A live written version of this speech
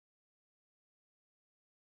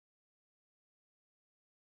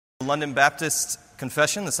London Baptist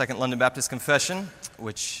Confession, the Second London Baptist Confession,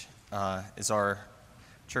 which is our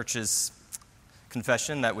church's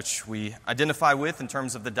confession, that which we identify with in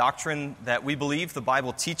terms of the doctrine that we believe the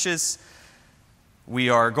Bible teaches. We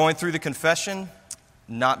are going through the confession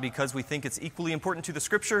not because we think it's equally important to the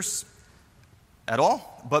Scriptures at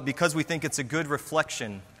all, but because we think it's a good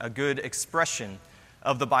reflection, a good expression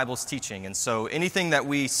of the Bible's teaching. And so anything that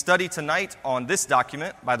we study tonight on this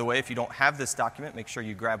document, by the way, if you don't have this document, make sure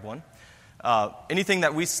you grab one. Anything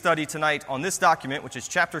that we study tonight on this document, which is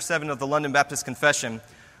chapter 7 of the London Baptist Confession,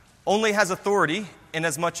 only has authority in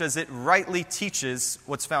as much as it rightly teaches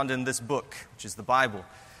what's found in this book, which is the Bible.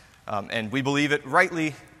 And we believe it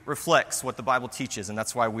rightly reflects what the Bible teaches, and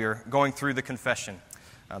that's why we're going through the confession,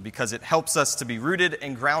 because it helps us to be rooted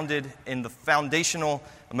and grounded in the foundational,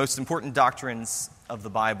 most important doctrines of the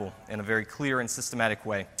Bible in a very clear and systematic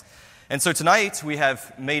way. And so tonight we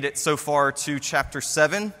have made it so far to chapter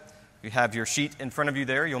 7. You have your sheet in front of you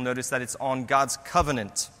there. You'll notice that it's on God's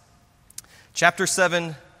covenant. Chapter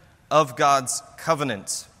 7 of God's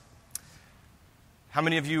covenant. How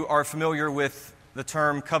many of you are familiar with the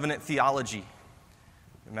term covenant theology?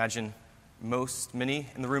 Imagine many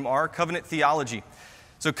in the room are. Covenant theology.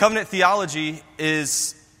 So covenant theology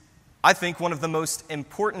is, I think, one of the most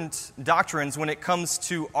important doctrines when it comes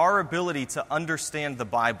to our ability to understand the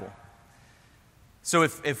Bible. So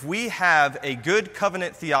if we have a good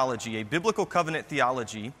covenant theology, a biblical covenant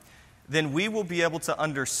theology, then we will be able to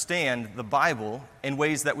understand the Bible in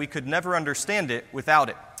ways that we could never understand it without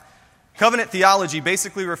it. Covenant theology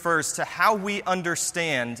basically refers to how we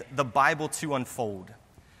understand the Bible to unfold.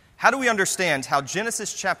 How do we understand how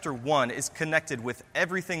Genesis chapter 1 is connected with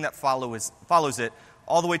everything that follows it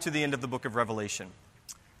all the way to the end of the book of Revelation?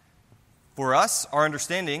 For us, our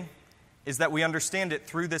understanding is that we understand it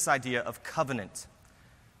through this idea of covenant.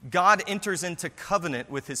 God enters into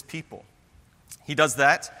covenant with his people. He does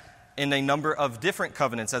that in a number of different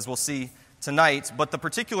covenants, as we'll see tonight, but the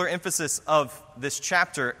particular emphasis of this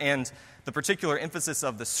chapter and the particular emphasis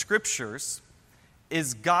of the Scriptures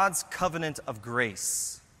is God's covenant of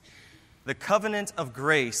grace. The covenant of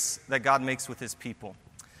grace that God makes with his people.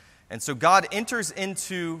 And so God enters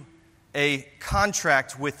into a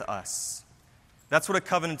contract with us. That's what a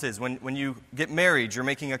covenant is. When you get married, you're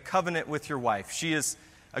making a covenant with your wife. She is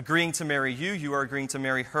agreeing to marry you. You are agreeing to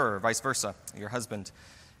marry her. Vice versa. Your husband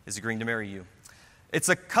is agreeing to marry you. It's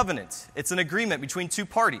a covenant. It's an agreement between two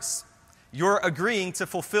parties. You're agreeing to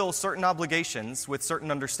fulfill certain obligations with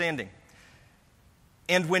certain understanding.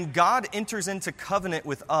 And when God enters into covenant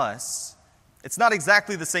with us, it's not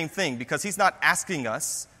exactly the same thing, because he's not asking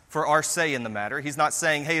us for our say in the matter. He's not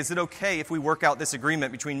saying, hey, is it okay if we work out this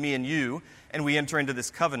agreement between me and you and we enter into this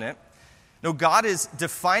covenant? No, God is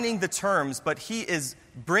defining the terms, but he is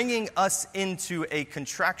bringing us into a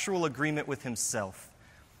contractual agreement with himself,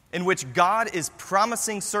 in which God is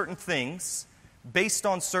promising certain things based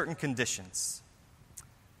on certain conditions.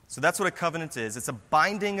 So that's what a covenant is. It's a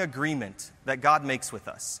binding agreement that God makes with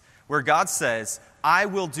us, where God says, I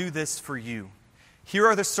will do this for you. Here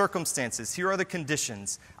are the circumstances. Here are the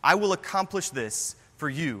conditions. I will accomplish this for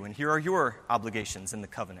you, and here are your obligations in the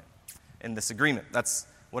covenant, in this agreement. That's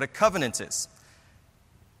what a covenant is.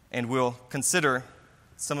 And we'll consider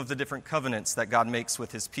some of the different covenants that God makes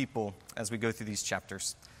with his people as we go through these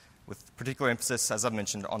chapters, with particular emphasis, as I've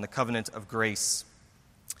mentioned, on the covenant of grace.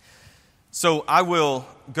 So I will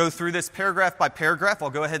go through this paragraph by paragraph. I'll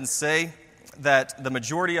go ahead and say that the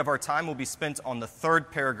majority of our time will be spent on the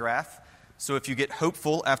third paragraph. So if you get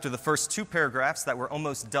hopeful after the first two paragraphs that we're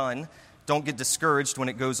almost done, don't get discouraged when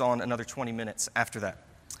it goes on another 20 minutes after that.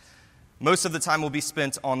 Most of the time will be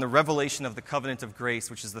spent on the revelation of the covenant of grace,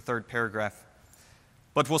 which is the third paragraph.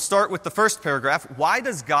 But we'll start with the first paragraph. Why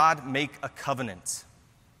does God make a covenant?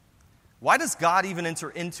 Why does God even enter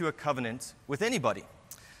into a covenant with anybody?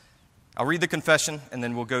 I'll read the confession, and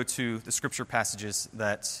then we'll go to the scripture passages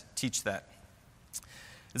that teach that.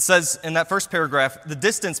 It says in that first paragraph, the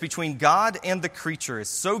distance between God and the creature is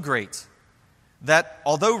so great that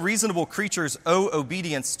although reasonable creatures owe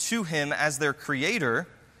obedience to him as their creator,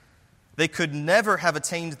 they could never have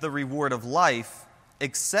attained the reward of life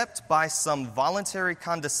except by some voluntary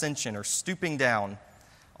condescension or stooping down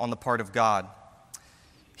on the part of God.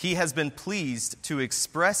 He has been pleased to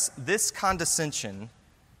express this condescension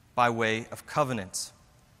by way of covenant.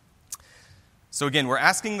 So again, we're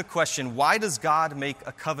asking the question, why does God make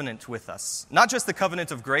a covenant with us? Not just the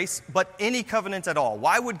covenant of grace, but any covenant at all.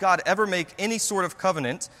 Why would God ever make any sort of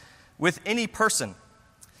covenant with any person?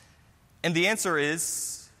 And the answer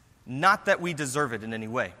is not that we deserve it in any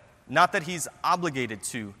way. Not that he's obligated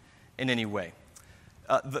to in any way.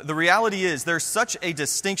 The reality is there's such a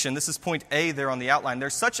distinction. This is point A there on the outline.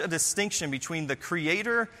 There's such a distinction between the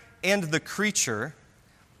Creator and the creature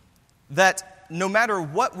that no matter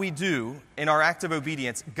what we do in our act of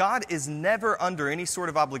obedience, God is never under any sort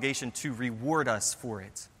of obligation to reward us for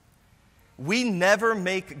it. We never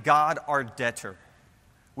make God our debtor.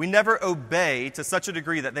 We never obey to such a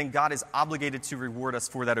degree that then God is obligated to reward us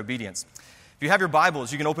for that obedience. If you have your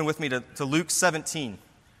Bibles, you can open with me to Luke 17.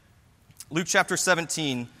 Luke chapter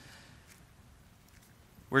 17,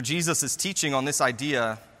 where Jesus is teaching on this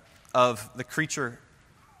idea of the creature,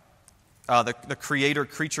 the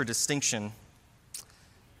creator-creature distinction.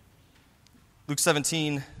 Luke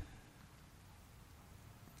 17,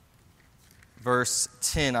 verse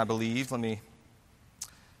 10, I believe.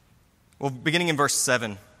 Beginning in verse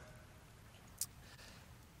 7.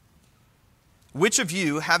 Which of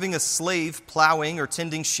you, having a slave plowing or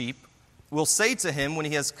tending sheep, will say to him when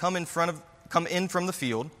he has come in from the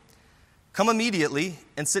field, "Come immediately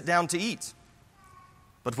and sit down to eat"?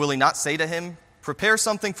 But will he not say to him, "Prepare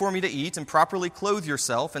something for me to eat, and properly clothe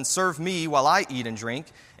yourself, and serve me while I eat and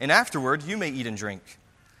drink, and afterward you may eat and drink"?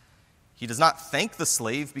 He does not thank the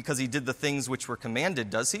slave because he did the things which were commanded,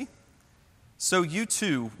 does he? So you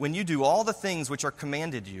too, when you do all the things which are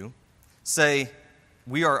commanded you, say,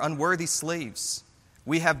 "We are unworthy slaves.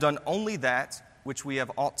 We have done only that which we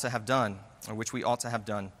ought to have done."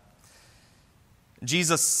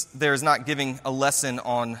 Jesus there is not giving a lesson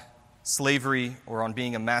on slavery or on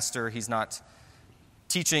being a master. He's not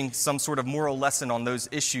teaching some sort of moral lesson on those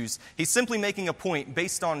issues. He's simply making a point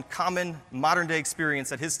based on common modern-day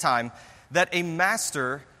experience at his time that a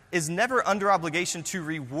master is never under obligation to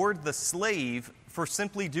reward the slave for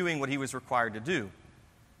simply doing what he was required to do.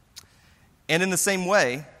 And in the same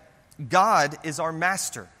way, God is our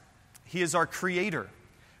master. He is our creator.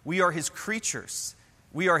 We are his creatures.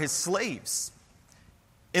 We are his slaves,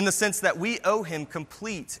 in the sense that we owe him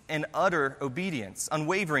complete and utter obedience,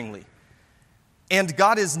 unwaveringly. And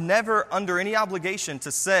God is never under any obligation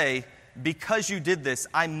to say, "Because you did this,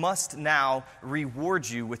 I must now reward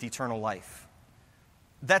you with eternal life."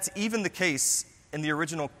 That's even the case in the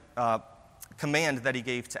original command that he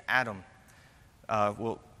gave to Adam.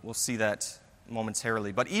 We'll see that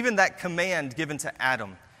momentarily. But even that command given to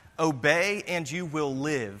Adam, "Obey and you will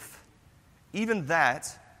live," even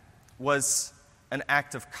that was an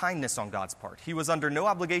act of kindness on God's part. He was under no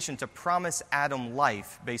obligation to promise Adam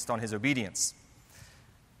life based on his obedience.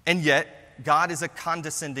 And yet, God is a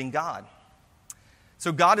condescending God.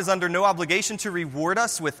 So God is under no obligation to reward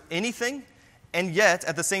us with anything, and yet,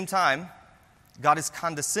 at the same time, God is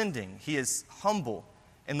condescending. He is humble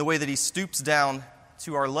in the way that he stoops down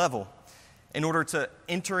to our level in order to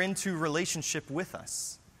enter into relationship with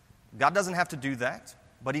us. God doesn't have to do that,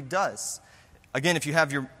 but he does. Again, if you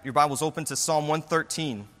have your Bibles open to Psalm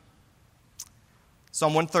 113.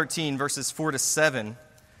 Psalm 113, verses 4 to 7.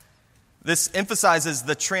 This emphasizes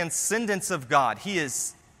the transcendence of God. He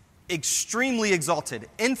is extremely exalted,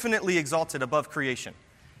 infinitely exalted above creation.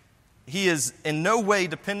 He is in no way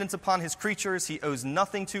dependent upon his creatures. He owes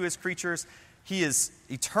nothing to his creatures. He is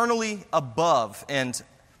eternally above and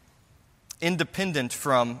independent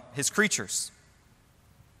from his creatures.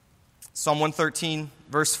 Psalm 113,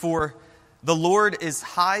 verse 4, "The Lord is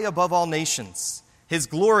high above all nations. His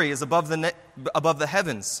glory is above the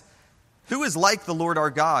heavens. Who is like the Lord our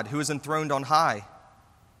God, who is enthroned on high,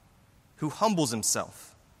 who humbles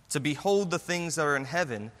himself to behold the things that are in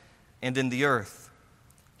heaven and in the earth?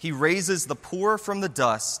 He raises the poor from the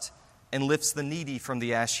dust and lifts the needy from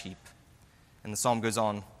the ash heap." And the psalm goes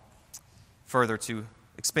on further to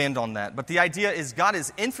expand on that. But the idea is God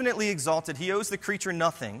is infinitely exalted. He owes the creature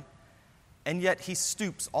nothing, and yet he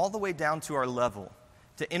stoops all the way down to our level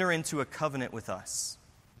to enter into a covenant with us.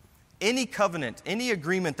 Any covenant, any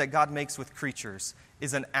agreement that God makes with creatures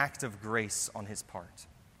is an act of grace on his part.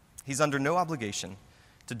 He's under no obligation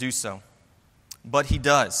to do so, but he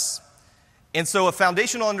does. And so a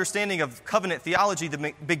foundational understanding of covenant theology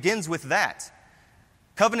that begins with that.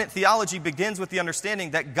 Covenant theology begins with the understanding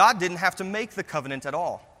that God didn't have to make the covenant at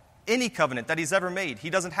all. Any covenant that he's ever made, he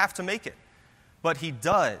doesn't have to make it. But he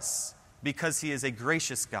does because he is a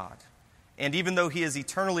gracious God. And even though he is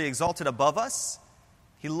eternally exalted above us,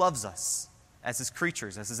 he loves us as his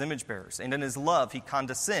creatures, as his image bearers. And in his love, he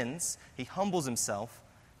condescends, he humbles himself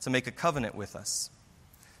to make a covenant with us.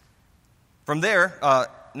 From there,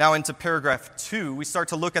 now into paragraph 2, we start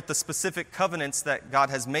to look at the specific covenants that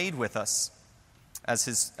God has made with us as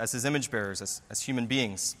his image bearers, as human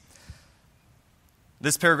beings.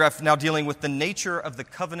 This paragraph now dealing with the nature of the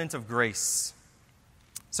covenant of grace.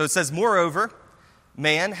 So it says, "Moreover,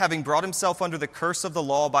 man, having brought himself under the curse of the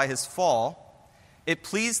law by his fall, it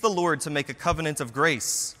pleased the Lord to make a covenant of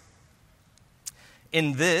grace.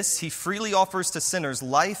 In this, he freely offers to sinners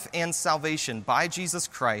life and salvation by Jesus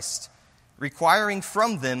Christ, requiring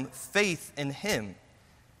from them faith in him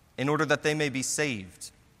in order that they may be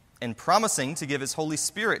saved, and promising to give his Holy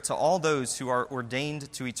Spirit to all those who are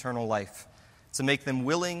ordained to eternal life, to make them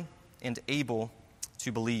willing and able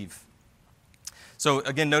to believe. So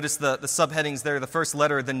again, notice the subheadings there. The first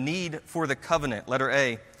letter, the need for the covenant, letter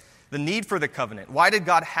A. The need for the covenant. Why did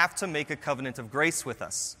God have to make a covenant of grace with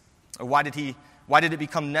us? Or why did it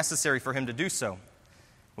become necessary for him to do so?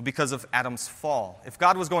 Well, because of Adam's fall. If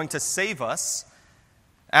God was going to save us,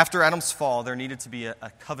 after Adam's fall, there needed to be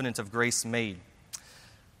a covenant of grace made.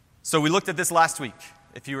 So we looked at this last week.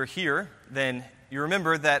 If you were here, then you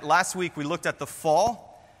remember that last week we looked at the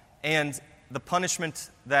fall and the punishment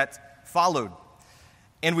that followed.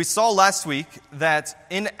 And we saw last week that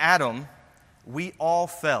in Adam, we all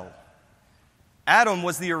fell. Adam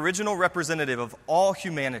was the original representative of all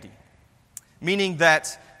humanity, meaning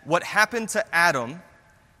that what happened to Adam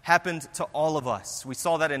happened to all of us. We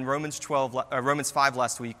saw that in Romans 5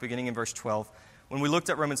 last week, beginning in verse 12. When we looked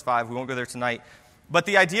at Romans 5, we won't go there tonight. But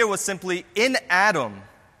the idea was simply, in Adam,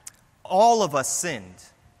 all of us sinned.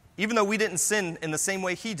 Even though we didn't sin in the same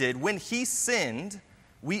way he did, when he sinned,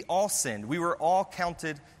 we all sinned. We were all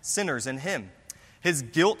counted sinners in him. His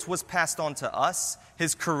guilt was passed on to us.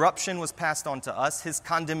 His corruption was passed on to us. His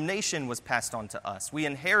condemnation was passed on to us. We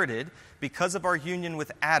inherited, because of our union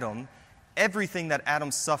with Adam, everything that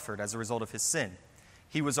Adam suffered as a result of his sin.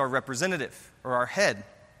 He was our representative, or our head.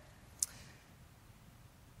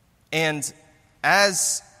 And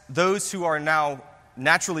as those who are now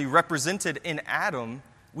naturally represented in Adam,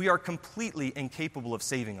 we are completely incapable of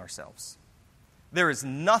saving ourselves. There is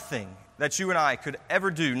nothing that you and I could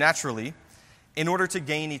ever do naturally in order to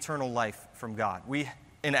gain eternal life from God.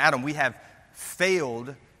 In Adam, we have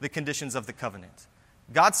failed the conditions of the covenant.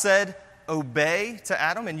 God said, obey to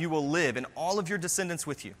Adam and you will live, and all of your descendants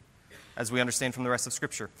with you, as we understand from the rest of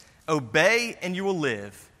Scripture. Obey and you will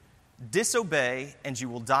live. Disobey and you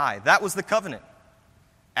will die. That was the covenant.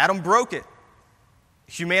 Adam broke it.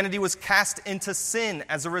 Humanity was cast into sin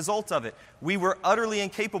as a result of it. We were utterly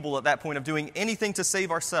incapable at that point of doing anything to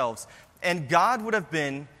save ourselves. And God would have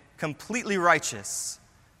been completely righteous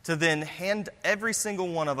to then hand every single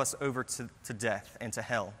one of us over to death and to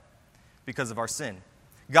hell because of our sin.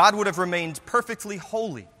 God would have remained perfectly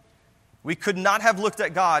holy. We could not have looked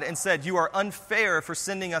at God and said, you are unfair for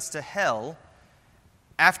sending us to hell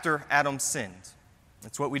after Adam sinned.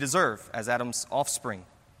 That's what we deserve as Adam's offspring,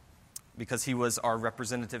 because he was our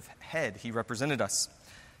representative head. He represented us.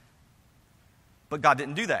 But God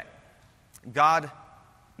didn't do that. God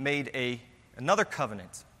made another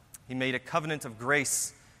covenant. He made a covenant of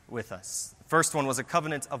grace with us. The first one was a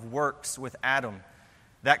covenant of works with Adam.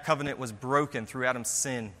 That covenant was broken through Adam's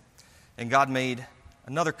sin. And God made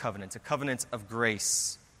another covenant, a covenant of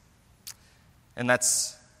grace. And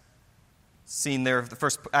that's seen there, the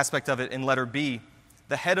first aspect of it in letter B.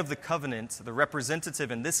 The head of the covenant, the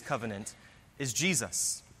representative in this covenant, is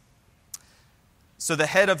Jesus. So the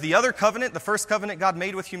head of the other covenant, the first covenant God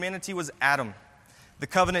made with humanity, was Adam. The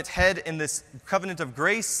covenant head in this covenant of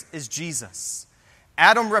grace is Jesus.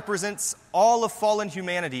 Adam represents all of fallen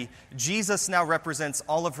humanity. Jesus now represents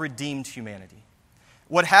all of redeemed humanity.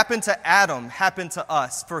 What happened to Adam happened to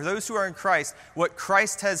us. For those who are in Christ, what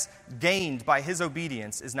Christ has gained by his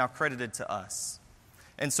obedience is now credited to us.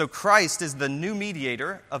 And so Christ is the new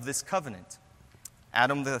mediator of this covenant.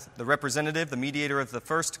 Adam, the representative, the mediator of the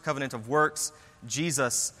first covenant of works.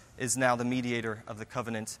 Jesus is now the mediator of the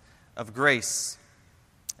covenant of grace.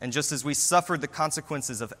 And just as we suffered the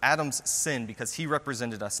consequences of Adam's sin because he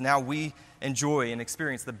represented us, now we enjoy and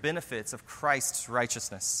experience the benefits of Christ's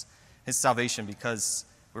righteousness, his salvation, because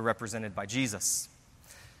we're represented by Jesus.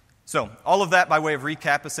 So, all of that by way of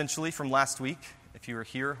recap, essentially, from last week. If you were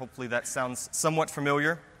here, hopefully that sounds somewhat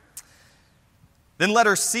familiar. Then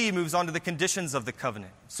letter C moves on to the conditions of the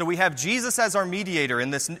covenant. So we have Jesus as our mediator in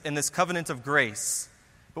this covenant of grace.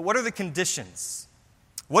 But what are the conditions?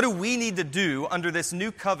 What do we need to do under this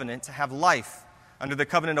new covenant to have life? Under the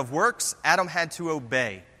covenant of works, Adam had to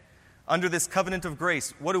obey. Under this covenant of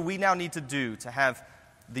grace, what do we now need to do to have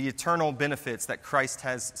the eternal benefits that Christ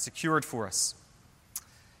has secured for us?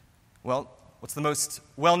 Well, what's the most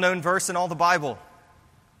well-known verse in all the Bible?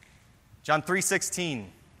 John 3:16.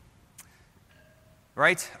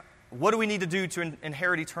 Right? What do we need to do to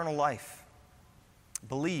inherit eternal life?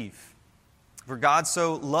 Believe. For God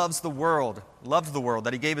so loved the world,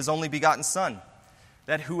 that he gave his only begotten Son,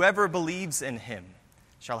 that whoever believes in him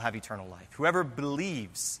shall have eternal life. Whoever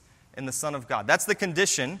believes in the Son of God. That's the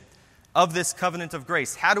condition of this covenant of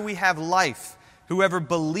grace. How do we have life? Whoever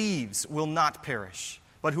believes will not perish,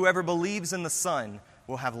 but whoever believes in the Son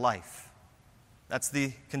will have life. That's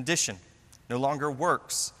the condition. No longer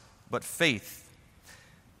works, but faith.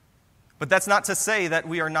 But that's not to say that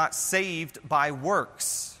we are not saved by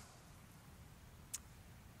works.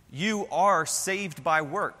 You are saved by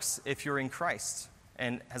works if you're in Christ.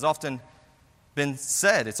 And it's often been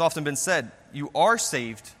said, you are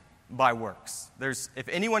saved by works. If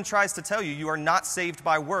anyone tries to tell you you are not saved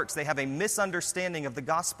by works, they have a misunderstanding of the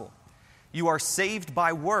gospel. You are saved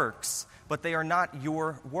by works, but they are not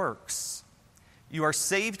your works. You are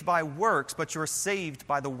saved by works, but you are saved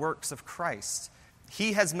by the works of Christ.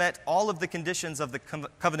 He has met all of the conditions of the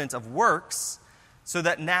covenant of works, so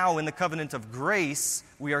that now in the covenant of grace,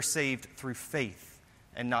 we are saved through faith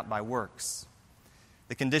and not by works.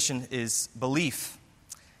 The condition is belief.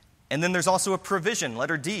 And then there's also a provision,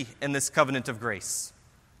 letter D, in this covenant of grace.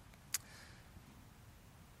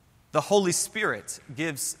 The Holy Spirit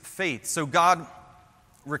gives faith. So God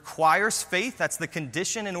requires faith. That's the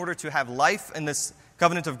condition in order to have life in this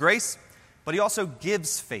covenant of grace. But He also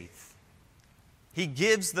gives faith. He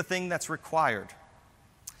gives the thing that's required.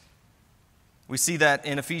 We see that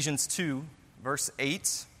in Ephesians 2, verse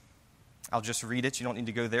 8. I'll just read it. You don't need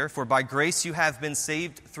to go there. For by grace you have been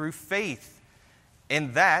saved through faith.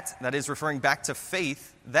 And that is referring back to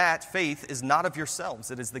faith, that faith is not of yourselves.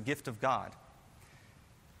 It is the gift of God.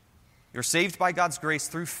 You're saved by God's grace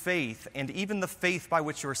through faith, and even the faith by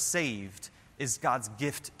which you're saved is God's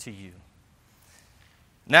gift to you.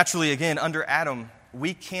 Naturally, again, under Adam,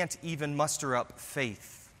 we can't even muster up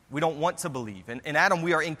faith. We don't want to believe. In Adam,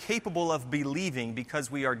 we are incapable of believing because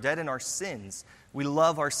we are dead in our sins. We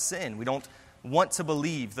love our sin. We don't want to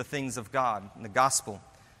believe the things of God and the gospel.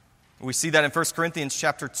 We see that in 1 Corinthians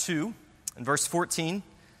chapter 2, in verse 14.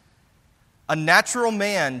 A natural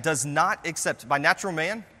man does not accept. By natural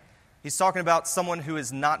man, he's talking about someone who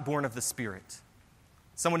is not born of the Spirit.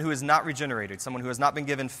 Someone who is not regenerated. Someone who has not been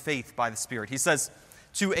given faith by the Spirit. He says,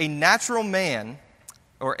 to a natural man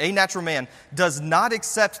does not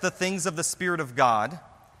accept the things of the Spirit of God,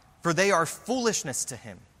 for they are foolishness to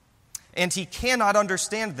him. And he cannot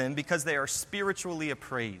understand them because they are spiritually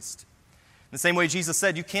appraised. In the same way Jesus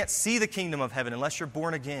said, you can't see the kingdom of heaven unless you're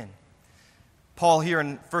born again. Paul here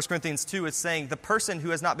in 1 Corinthians 2 is saying the person who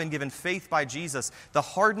has not been given faith by Jesus, the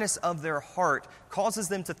hardness of their heart causes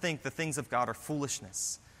them to think the things of God are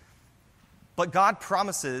foolishness. But God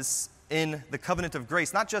promises in the covenant of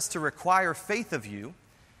grace not just to require faith of you,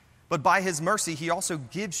 but by His mercy He also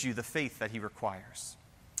gives you the faith that He requires.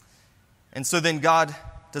 And so then God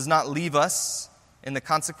does not leave us in the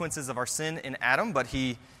consequences of our sin in Adam, but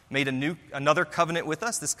He made another covenant with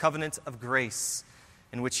us, this covenant of grace,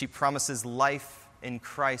 in which He promises life in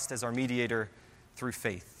Christ as our mediator through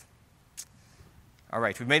faith. All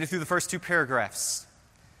right, we've made it through the first two paragraphs.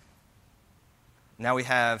 Now we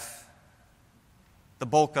have the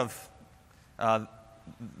bulk of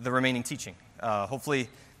the remaining teaching. Hopefully,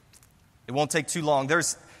 it won't take too long.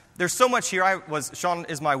 There's so much here. Sean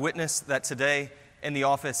is my witness that today in the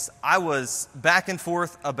office, I was back and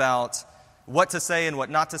forth about what to say and what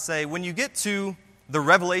not to say. When you get to the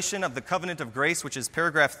revelation of the covenant of grace, which is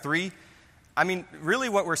paragraph 3, I mean, really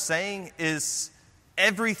what we're saying is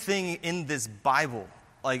everything in this Bible.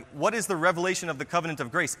 Like, what is the revelation of the covenant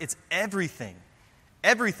of grace? It's everything.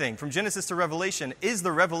 Everything from Genesis to Revelation is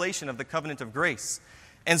the revelation of the covenant of grace.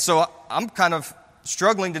 And so I'm kind of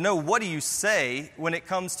struggling to know, what do you say when it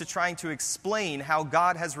comes to trying to explain how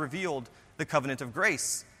God has revealed the covenant of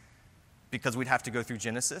grace? Because we'd have to go through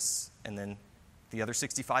Genesis and then the other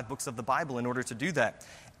 65 books of the Bible in order to do that.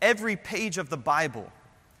 Every page of the Bible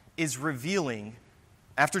is revealing,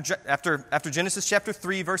 after Genesis chapter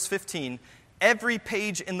 3, verse 15, every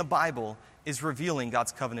page in the Bible is revealing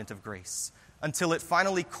God's covenant of grace until it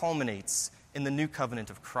finally culminates in the new covenant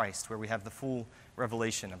of Christ, where we have the full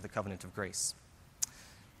revelation of the covenant of grace.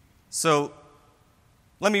 So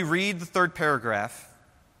let me read the third paragraph,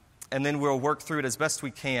 and then we'll work through it as best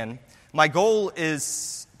we can. My goal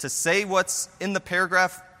is to say what's in the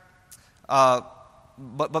paragraph,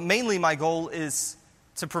 but mainly my goal is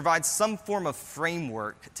to provide some form of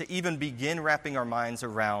framework to even begin wrapping our minds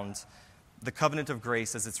around the covenant of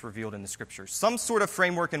grace as it's revealed in the Scriptures. Some sort of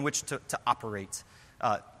framework in which to operate.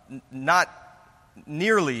 Not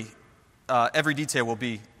nearly every detail will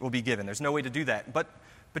be given. There's no way to do that. But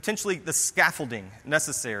potentially the scaffolding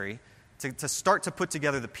necessary to start to put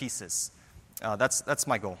together the pieces. That's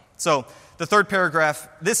my goal. So the third paragraph,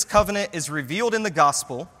 this covenant is revealed in the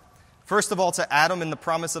gospel, first of all to Adam in the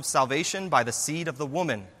promise of salvation by the seed of the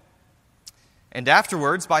woman. and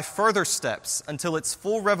afterwards by further steps until its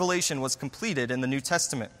full revelation was completed in the New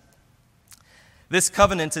Testament. This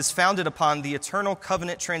covenant is founded upon the eternal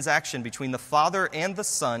covenant transaction between the Father and the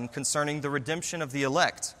Son concerning the redemption of the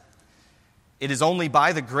elect. It is only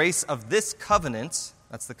by the grace of this covenant,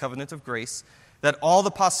 that's the covenant of grace, that all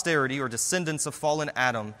the posterity or descendants of fallen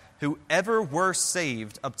Adam who ever were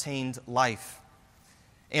saved obtained life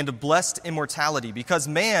and a blessed immortality, because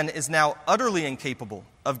man is now utterly incapable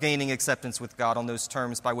of gaining acceptance with God on those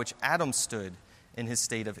terms by which Adam stood in his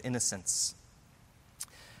state of innocence.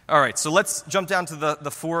 All right, so let's jump down to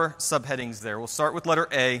the four subheadings there. We'll start with letter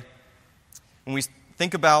A. When we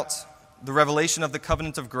think about the revelation of the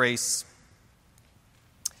covenant of grace,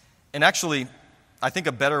 and actually, I think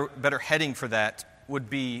a better heading for that would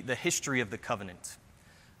be the history of the covenant.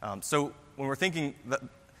 So when we're thinking,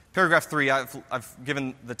 paragraph 3, I've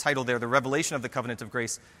given the title there, the revelation of the covenant of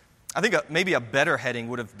grace. I think maybe a better heading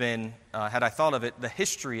would have been, had I thought of it, the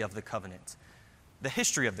history of the covenant. The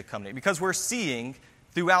history of the covenant, because we're seeing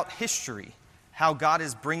throughout history how God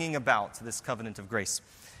is bringing about this covenant of grace.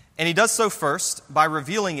 And he does so first by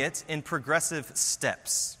revealing it in progressive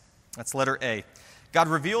steps. That's letter A. God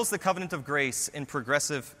reveals the covenant of grace in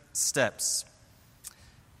progressive steps.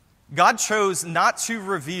 God chose not to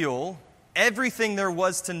reveal everything there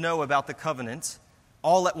was to know about the covenant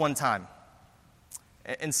all at one time.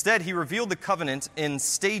 Instead, he revealed the covenant in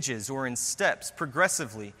stages or in steps,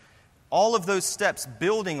 progressively, all of those steps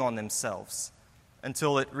building on themselves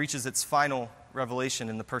until it reaches its final revelation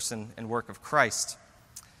in the person and work of Christ.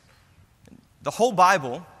 The whole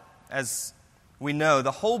Bible, as we know,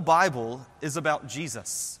 the whole Bible is about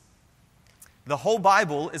Jesus. The whole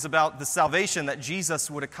Bible is about the salvation that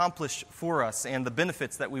Jesus would accomplish for us and the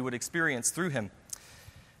benefits that we would experience through him.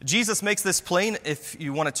 Jesus makes this plain. If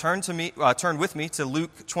you want to turn with me to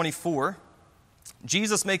Luke 24.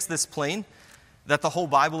 Jesus makes this plain that the whole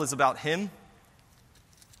Bible is about him.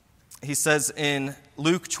 He says in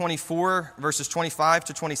Luke 24, verses 25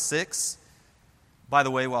 to 26. By the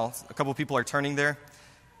way, while a couple people are turning there,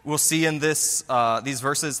 we'll see in these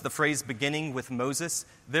verses the phrase beginning with Moses.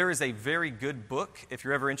 There is a very good book, if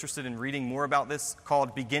you're ever interested in reading more about this,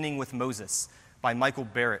 called Beginning with Moses by Michael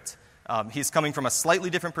Barrett. He's coming from a slightly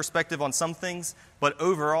different perspective on some things, but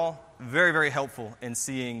overall, very, very helpful in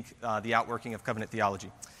seeing the outworking of covenant theology.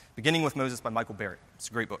 Beginning with Moses by Michael Barrett. It's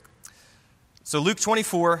a great book. So Luke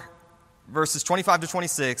 24, verses 25 to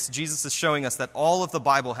 26, Jesus is showing us that all of the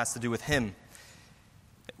Bible has to do with him.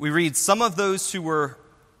 We read, some of those who were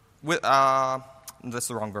that's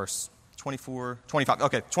the wrong verse. 25.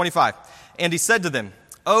 Okay, 25. And he said to them,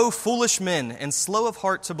 O foolish men, and slow of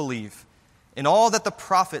heart to believe in all that the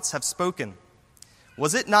prophets have spoken.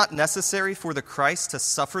 Was it not necessary for the Christ to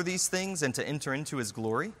suffer these things and to enter into his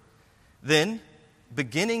glory? Then,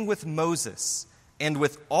 beginning with Moses and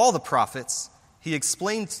with all the prophets, he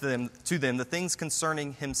explained to them the things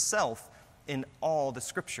concerning himself in all the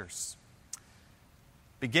scriptures.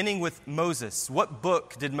 Beginning with Moses. What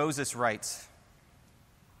book did Moses write?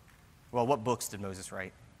 Well, what books did Moses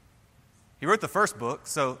write? He wrote the first book,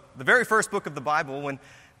 so the very first book of the Bible, when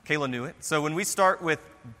Kayla knew it. So when we start with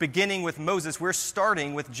beginning with Moses, we're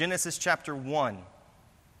starting with Genesis chapter 1.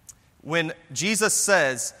 When Jesus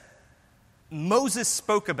says, Moses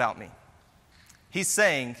spoke about me, he's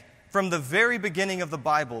saying, from the very beginning of the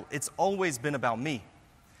Bible, it's always been about me.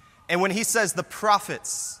 And when he says the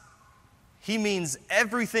prophets, he means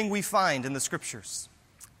everything we find in the scriptures.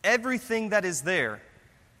 Everything that is there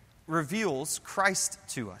reveals Christ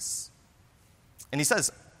to us. And he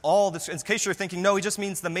says all this, in case you're thinking, no, he just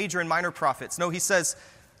means the major and minor prophets. No, he says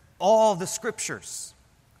all the scriptures.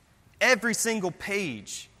 Every single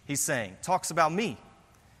page, he's saying, talks about me.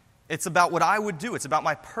 It's about what I would do. It's about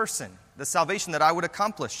my person, the salvation that I would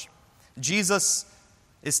accomplish. Jesus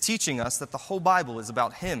is teaching us that the whole Bible is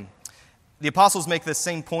about him. The apostles make this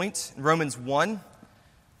same point. In Romans 1,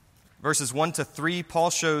 verses 1 to 3, Paul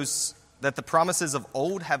shows that the promises of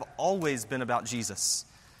old have always been about Jesus.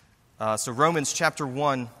 So Romans chapter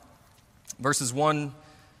 1, verses 1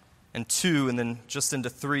 and 2, and then just into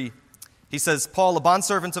 3. He says, Paul, a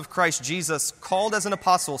bondservant of Christ Jesus, called as an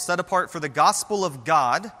apostle, set apart for the gospel of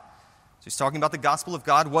God. So he's talking about the gospel of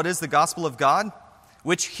God. What is the gospel of God?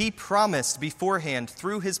 Which he promised beforehand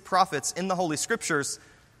through his prophets in the Holy Scriptures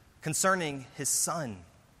concerning his Son.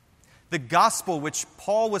 The gospel which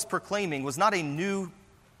Paul was proclaiming was not a new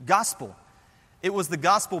gospel. It was the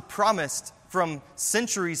gospel promised from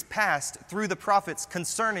centuries past through the prophets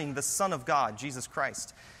concerning the Son of God, Jesus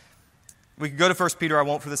Christ. We could go to 1 Peter, I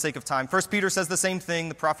won't for the sake of time. 1 Peter says the same thing.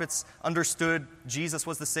 The prophets understood Jesus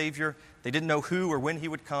was the Savior. They didn't know who or when he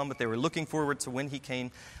would come, but they were looking forward to when he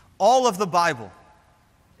came. All of the Bible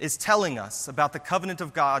is telling us about the covenant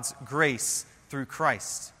of God's grace through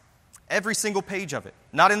Christ. Every single page of it.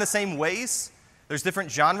 Not in the same ways. There's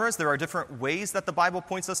different genres. There are different ways that the Bible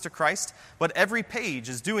points us to Christ. But every page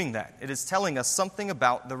is doing that. It is telling us something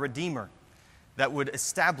about the Redeemer that would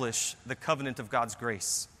establish the covenant of God's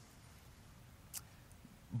grace.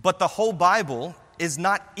 But the whole Bible is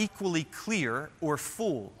not equally clear or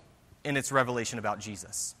full in its revelation about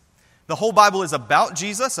Jesus. The whole Bible is about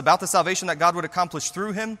Jesus, about the salvation that God would accomplish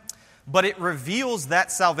through him, but it reveals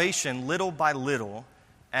that salvation little by little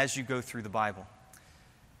as you go through the Bible.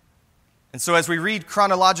 And so as we read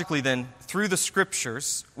chronologically then through the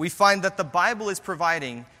Scriptures, we find that the Bible is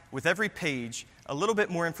providing with every page a little bit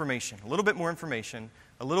more information, a little bit more information,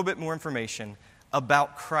 a little bit more information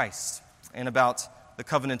about Christ and about the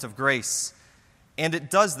covenant of grace. And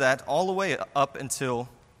it does that all the way up until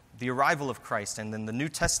the arrival of Christ and then the New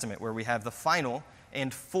Testament, where we have the final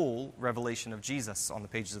and full revelation of Jesus on the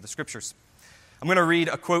pages of the Scriptures. I'm going to read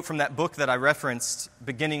a quote from that book that I referenced,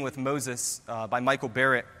 Beginning with Moses, by Michael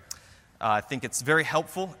Barrett. I think it's very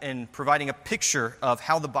helpful in providing a picture of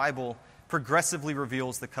how the Bible progressively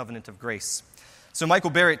reveals the covenant of grace. So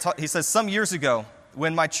Michael Barrett, he says, "Some years ago,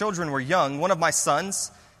 when my children were young, one of my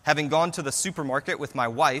sons, having gone to the supermarket with my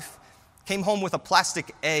wife, came home with a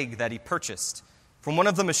plastic egg that he purchased from one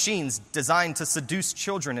of the machines designed to seduce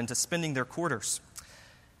children into spending their quarters.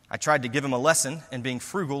 I tried to give him a lesson in being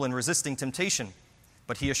frugal and resisting temptation,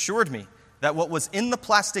 but he assured me that what was in the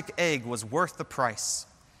plastic egg was worth the price.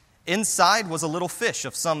 Inside was a little fish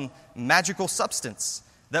of some magical substance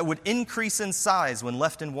that would increase in size when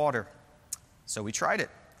left in water. So we tried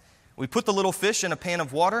it. We put the little fish in a pan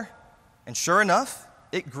of water, and sure enough,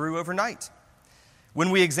 it grew overnight.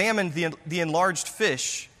 When we examined the enlarged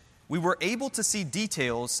fish, we were able to see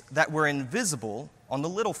details that were invisible on the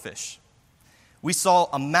little fish. We saw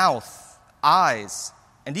a mouth, eyes,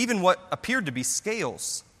 and even what appeared to be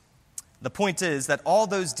scales. The point is that all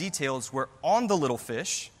those details were on the little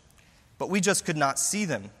fish, but we just could not see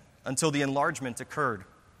them until the enlargement occurred.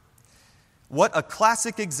 What a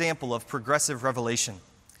classic example of progressive revelation.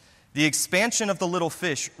 The expansion of the little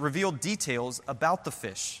fish revealed details about the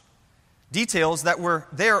fish. Details that were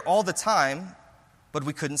there all the time, but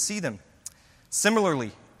we couldn't see them.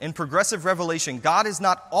 Similarly, in progressive revelation, God is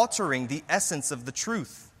not altering the essence of the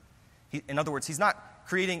truth. In other words, he's not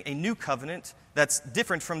creating a new covenant that's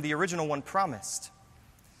different from the original one promised.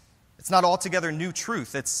 It's not altogether new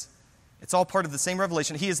truth. It's all part of the same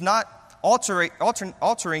revelation. He is not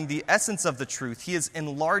altering the essence of the truth. He is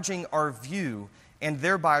enlarging our view and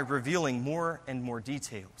thereby revealing more and more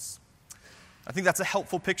details. I think that's a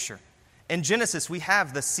helpful picture. In Genesis, we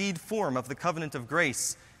have the seed form of the covenant of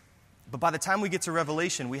grace, but by the time we get to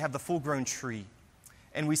Revelation, we have the full-grown tree,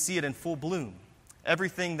 and we see it in full bloom.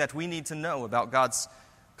 Everything that we need to know about God's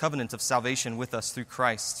covenant of salvation with us through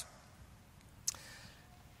Christ.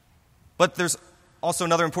 But there's also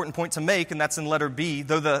another important point to make, and that's in letter B.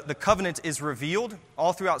 Though the covenant is revealed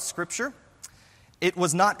all throughout Scripture, it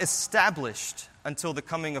was not established until the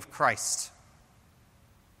coming of Christ.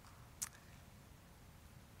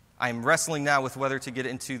 I am wrestling now with whether to get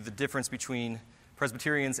into the difference between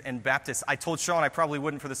Presbyterians and Baptists. I told Sean I probably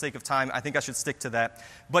wouldn't for the sake of time. I think I should stick to that.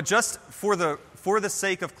 But just for the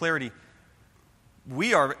sake of clarity,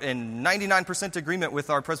 we are in 99% agreement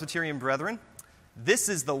with our Presbyterian brethren. This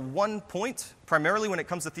is the one point, primarily when it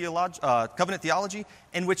comes to covenant theology,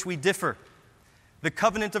 in which we differ. The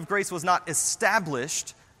covenant of grace was not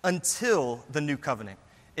established until the new covenant.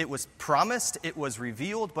 It was promised, it was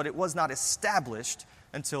revealed, but it was not established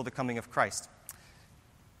until the coming of Christ.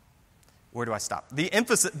 Where do I stop?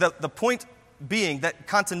 The point being that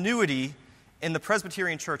continuity in the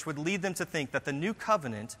Presbyterian church would lead them to think that the new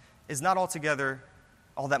covenant is not altogether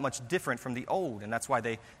all that much different from the old, and that's why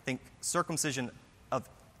they think circumcision of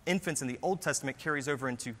infants in the Old Testament carries over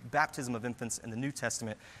into baptism of infants in the New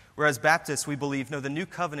Testament. Whereas Baptists, we believe, no, the new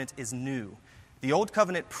covenant is new. The old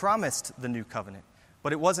covenant promised the new covenant,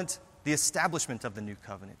 but it wasn't the establishment of the new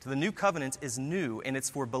covenant. The new covenant is new, and it's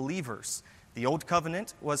for believers. The old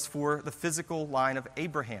covenant was for the physical line of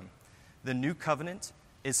Abraham. The new covenant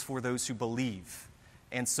is for those who believe.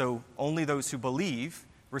 And so only those who believe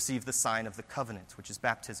receive the sign of the covenant, which is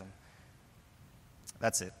baptism.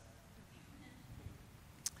 That's it.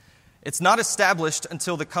 It's not established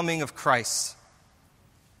until the coming of Christ,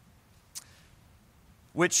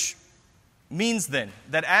 which means then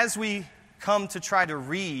that as we come to try to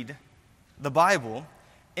read the Bible,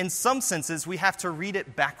 in some senses we have to read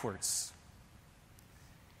it backwards.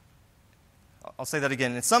 I'll say that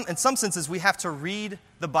again. In some senses we have to read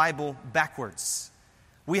the Bible backwards.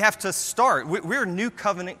 we have to start. We're New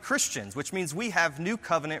Covenant Christians, which means we have New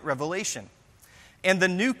Covenant revelation. And the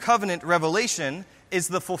New Covenant revelation is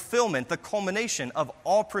the fulfillment, the culmination of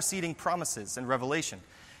all preceding promises and revelation.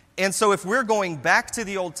 And so if we're going back to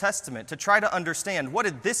the Old Testament to try to understand what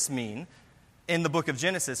did this mean in the book of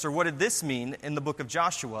Genesis, or what did this mean in the book of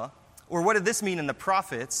Joshua, or what did this mean in the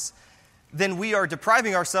prophets, then we are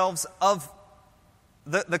depriving ourselves of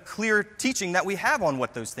the clear teaching that we have on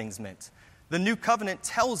what those things meant. The New Covenant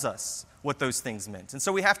tells us what those things meant. And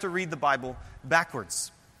so we have to read the Bible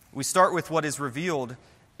backwards. We start with what is revealed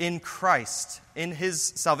in Christ, in his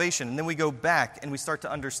salvation, and then we go back and we start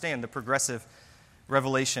to understand the progressive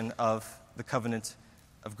revelation of the covenant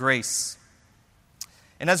of grace.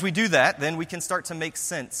 And as we do that, then we can start to make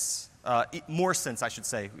sense, more sense, I should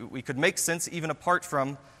say. We could make sense even apart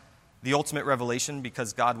from the ultimate revelation,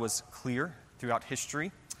 because God was clear throughout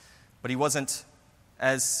history, but he wasn't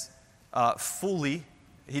as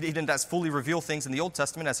he didn't as fully reveal things in the Old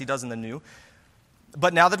Testament as he does in the New.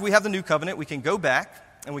 But now that we have the New Covenant, we can go back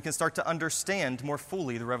and we can start to understand more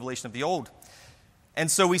fully the revelation of the Old.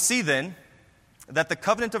 And so we see then that the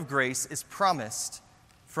covenant of grace is promised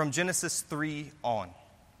from Genesis 3 on.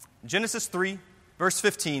 Genesis 3, verse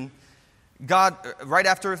 15, God, right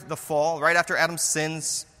after the fall, right after Adam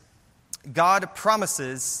sins, God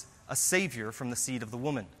promises a Savior from the seed of the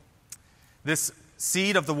woman. This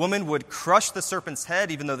seed of the woman would crush the serpent's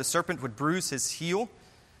head, even though the serpent would bruise his heel,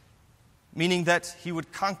 meaning that he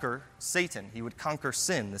would conquer Satan. He would conquer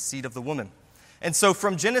sin, the seed of the woman. And so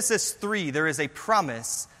from Genesis 3, there is a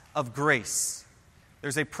promise of grace.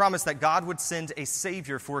 There's a promise that God would send a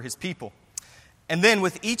Savior for his people. And then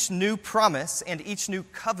with each new promise and each new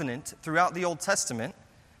covenant throughout the Old Testament,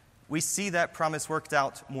 we see that promise worked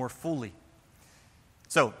out more fully.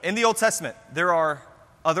 So, in the Old Testament, there are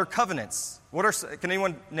other covenants. Can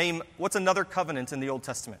anyone name, what's another covenant in the Old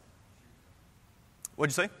Testament?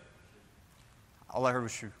 What'd you say? All I heard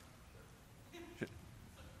was shoe.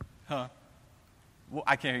 Huh? Well,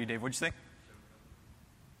 I can't hear you, Dave. What'd you say?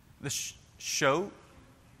 The shoe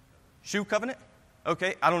covenant?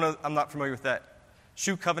 Okay, I don't know. I'm not familiar with that.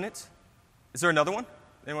 Shoe covenant. Is there another one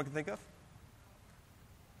anyone can think of?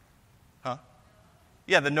 Huh?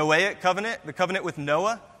 Yeah, the Noahic covenant, the covenant with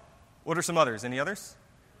Noah. What are some others? Any others?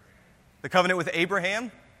 The covenant with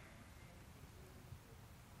Abraham.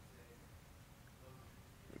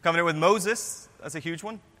 The covenant with Moses. That's a huge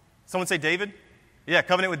one. Someone say David? Yeah,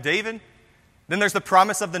 covenant with David. Then there's the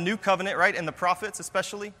promise of the new covenant, right? And the prophets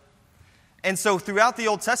especially. And so throughout the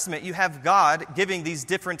Old Testament, you have God giving these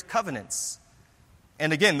different covenants.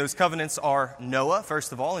 And again, those covenants are Noah,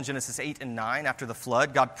 first of all, in Genesis 8 and 9, after the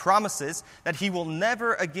flood. God promises that he will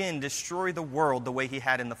never again destroy the world the way he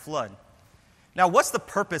had in the flood. Now, what's the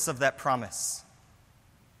purpose of that promise?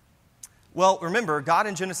 Well, remember, God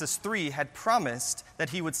in Genesis 3 had promised that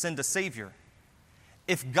he would send a Savior.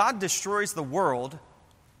 If God destroys the world,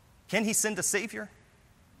 can he send a Savior?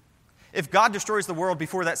 If God destroys the world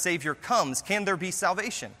before that Savior comes, can there be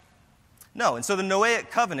salvation? No. And so the Noahic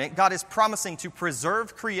covenant, God is promising to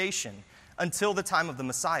preserve creation until the time of the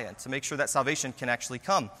Messiah to make sure that salvation can actually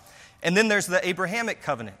come. And then there's the Abrahamic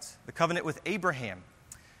covenant, the covenant with Abraham.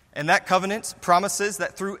 And that covenant promises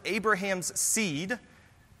that through Abraham's seed,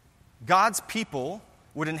 God's people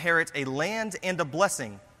would inherit a land and a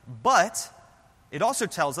blessing. But it also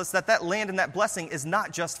tells us that that land and that blessing is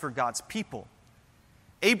not just for God's people.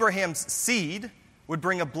 Abraham's seed would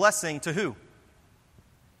bring a blessing to who?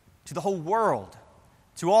 To the whole world,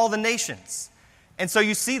 to all the nations. And so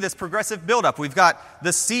you see this progressive buildup. We've got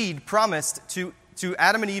the seed promised to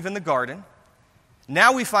Adam and Eve in the garden.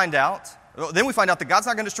 Now we find out, that God's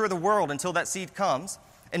not going to destroy the world until that seed comes.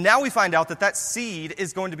 And now we find out that seed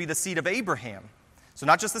is going to be the seed of Abraham. So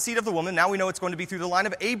not just the seed of the woman, now we know it's going to be through the line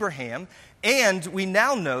of Abraham. And we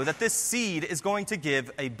now know that this seed is going to give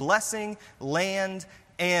a blessing, land,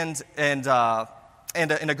 and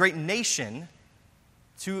a great nation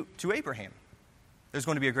to Abraham. There's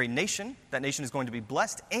going to be a great nation. That nation is going to be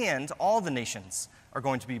blessed, and all the nations are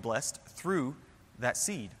going to be blessed through that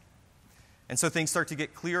seed. And so things start to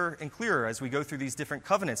get clearer and clearer as we go through these different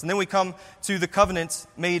covenants. And then we come to the covenant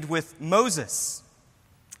made with Moses.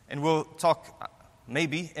 And we'll talk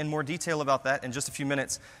maybe in more detail about that in just a few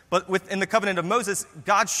minutes. But in the covenant of Moses,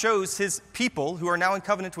 God shows his people who are now in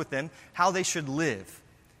covenant with them how they should live.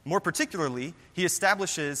 More particularly, he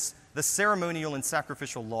establishes the ceremonial and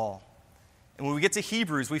sacrificial law. And when we get to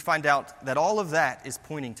Hebrews, we find out that all of that is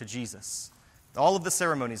pointing to Jesus. All of the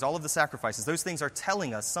ceremonies, all of the sacrifices, those things are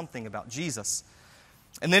telling us something about Jesus.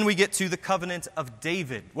 And then we get to the covenant of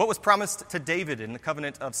David. What was promised to David in the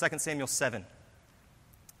covenant of 2 Samuel 7?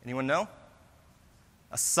 Anyone know?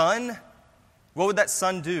 A son, what would that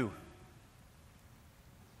son do?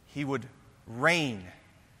 He would reign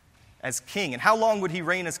as king. And how long would he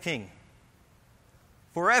reign as king?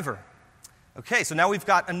 Forever. Okay, so now we've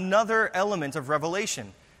got another element of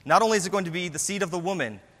revelation. Not only is it going to be the seed of the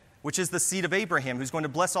woman, which is the seed of Abraham, who's going to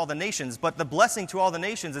bless all the nations, but the blessing to all the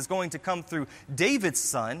nations is going to come through David's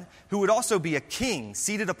son, who would also be a king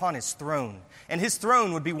seated upon his throne. And his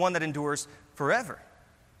throne would be one that endures forever.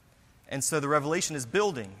 And so the revelation is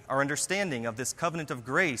building. Our understanding of this covenant of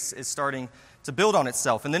grace is starting to build on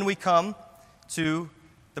itself. And then we come to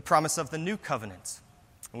the promise of the new covenant.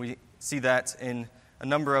 And we see that in a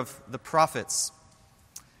number of the prophets.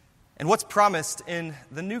 And what's promised in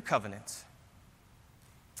the new covenant?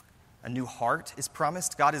 A new heart is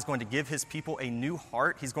promised. God is going to give his people a new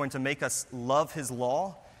heart. He's going to make us love his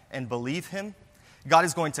law and believe him. God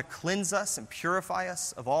is going to cleanse us and purify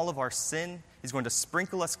us of all of our sin. He's going to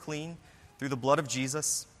sprinkle us clean through the blood of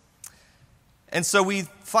Jesus. And so we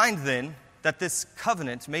find then that this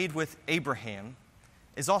covenant made with Abraham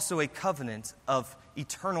is also a covenant of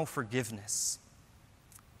eternal forgiveness.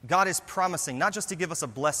 God is promising not just to give us a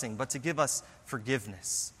blessing, but to give us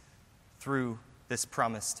forgiveness through this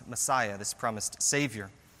promised Messiah, this promised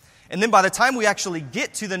Savior. And then by the time we actually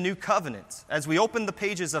get to the new covenant, as we open the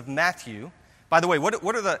pages of Matthew, by the way,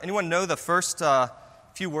 anyone know the first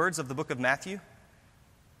few words of the book of Matthew?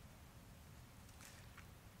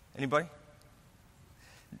 Anybody?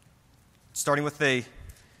 Starting with the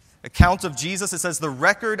account of Jesus, it says, the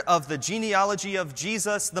record of the genealogy of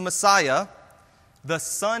Jesus, the Messiah, the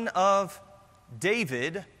son of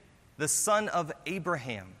David, the son of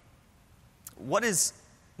Abraham. What is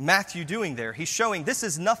Matthew doing there? He's showing this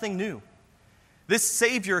is nothing new. This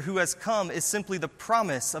Savior who has come is simply the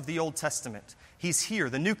promise of the Old Testament. He's here.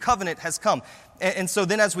 The new covenant has come. And so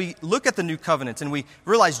then as we look at the new covenant and we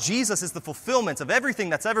realize Jesus is the fulfillment of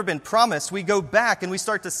everything that's ever been promised, we go back and we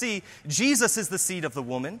start to see Jesus is the seed of the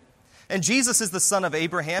woman, and Jesus is the son of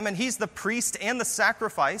Abraham, and he's the priest and the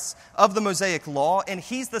sacrifice of the Mosaic law, and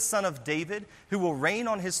he's the son of David who will reign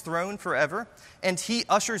on his throne forever, and he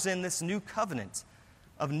ushers in this new covenant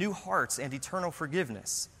of new hearts and eternal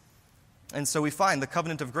forgiveness. And so we find the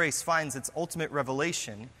covenant of grace finds its ultimate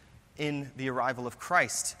revelation in the arrival of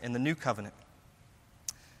Christ in the new covenant.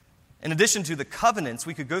 In addition to the covenants,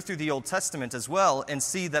 we could go through the Old Testament as well and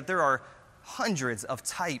see that there are hundreds of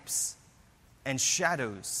types and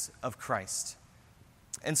shadows of Christ.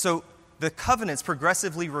 And so the covenants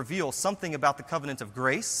progressively reveal something about the covenant of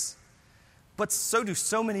grace, but so do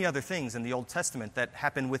so many other things in the Old Testament that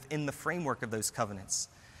happen within the framework of those covenants.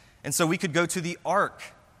 And so we could go to the ark,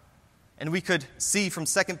 and we could see from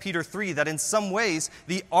 2 Peter 3 that in some ways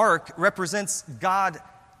the ark represents God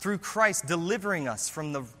through Christ delivering us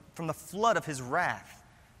from the flood of his wrath.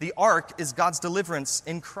 The ark is God's deliverance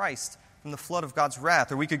in Christ from the flood of God's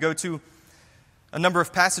wrath. Or we could go to a number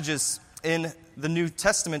of passages in the New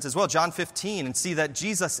Testament as well, John 15, and see that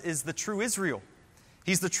Jesus is the true Israel.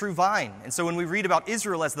 He's the true vine. And so when we read about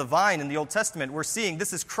Israel as the vine in the Old Testament, we're seeing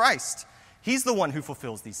this is Christ. He's the one who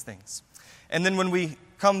fulfills these things. And then when we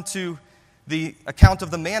come to the account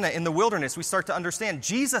of the manna in the wilderness, we start to understand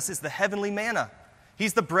Jesus is the heavenly manna.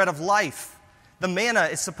 He's the bread of life. The manna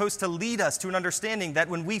is supposed to lead us to an understanding that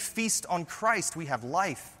when we feast on Christ, we have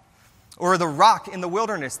life. Or the rock in the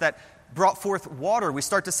wilderness that brought forth water, we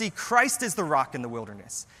start to see Christ is the rock in the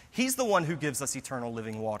wilderness. He's the one who gives us eternal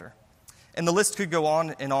living water. And the list could go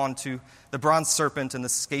on and on to the bronze serpent and the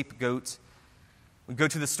scapegoat. We go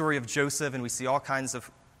to the story of Joseph and we see all kinds of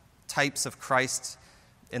types of Christ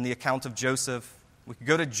in the account of Joseph. We could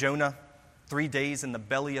go to Jonah, 3 days in the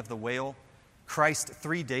belly of the whale. Christ,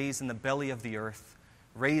 3 days in the belly of the earth,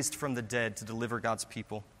 raised from the dead to deliver God's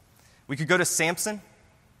people. We could go to Samson.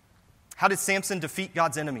 How did Samson defeat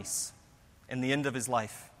God's enemies in the end of his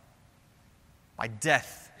life? By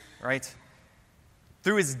death, right?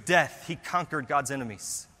 Through his death, he conquered God's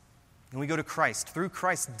enemies. And we go to Christ. Through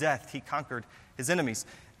Christ's death, he conquered his enemies.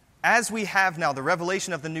 As we have now the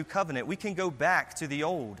revelation of the new covenant, we can go back to the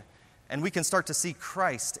old, and we can start to see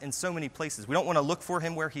Christ in so many places. We don't want to look for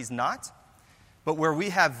him where he's not, but where we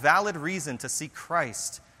have valid reason to see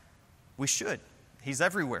Christ, we should. He's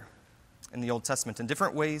everywhere in the Old Testament in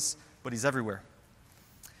different ways, but he's everywhere.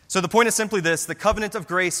 So the point is simply this: the covenant of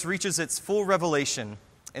grace reaches its full revelation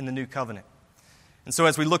in the new covenant. And so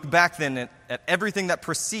as we look back then at everything that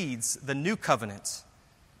precedes the new covenant,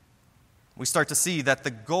 we start to see that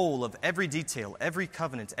the goal of every detail, every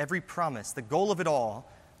covenant, every promise, the goal of it all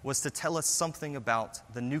was to tell us something about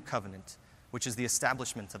the new covenant, which is the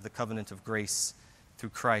establishment of the covenant of grace through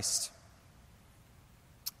Christ.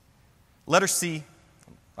 Letter C,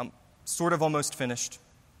 sort of almost finished.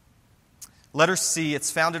 Letter C,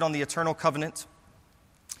 it's founded on the eternal covenant.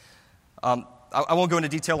 I won't go into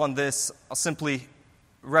detail on this. I'll simply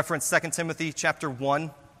reference 2 Timothy chapter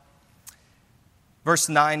 1. Verse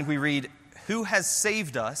 9, we read, "Who has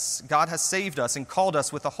saved us, God has saved us and called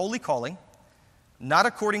us with a holy calling, not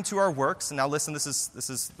according to our works," and now listen, this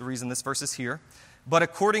is the reason this verse is here, "but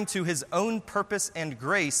according to his own purpose and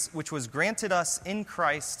grace, which was granted us in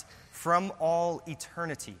Christ from all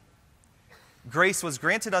eternity." Grace was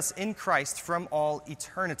granted us in Christ from all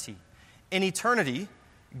eternity. In eternity,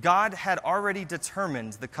 God had already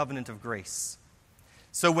determined the covenant of grace.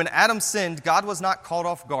 So when Adam sinned, God was not caught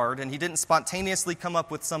off guard, and he didn't spontaneously come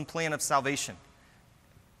up with some plan of salvation.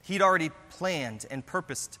 He'd already planned and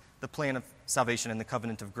purposed the plan of salvation in the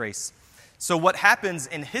covenant of grace. So what happens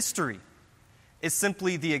in history is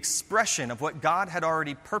simply the expression of what God had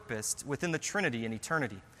already purposed within the Trinity in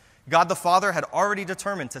eternity. God the Father had already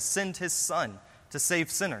determined to send his Son to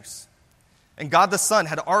save sinners. And God the Son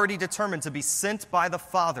had already determined to be sent by the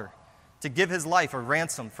Father to give his life a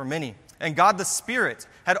ransom for many. And God the Spirit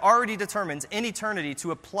had already determined in eternity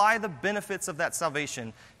to apply the benefits of that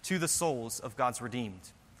salvation to the souls of God's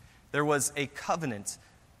redeemed. There was a covenant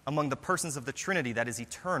among the persons of the Trinity that is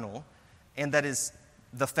eternal, and that is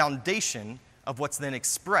the foundation of what's then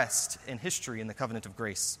expressed in history in the covenant of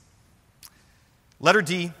grace. Letter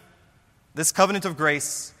D, this covenant of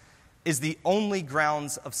grace is the only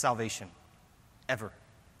grounds of salvation ever.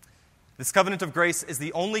 This covenant of grace is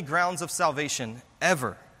the only grounds of salvation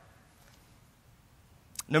ever.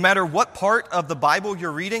 No matter what part of the Bible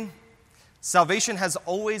you're reading, salvation has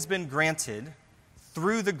always been granted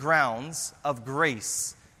through the grounds of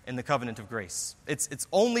grace in the covenant of grace. It's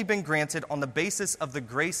only been granted on the basis of the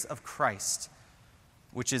grace of Christ,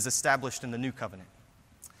 which is established in the new covenant.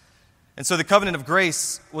 And so the covenant of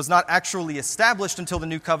grace was not actually established until the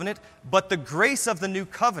new covenant, but the grace of the new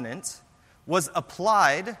covenant was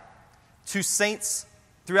applied to saints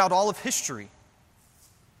throughout all of history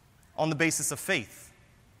on the basis of faith.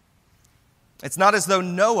 It's not as though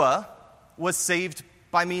Noah was saved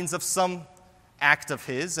by means of some act of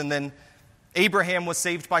his, and then Abraham was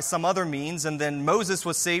saved by some other means, and then Moses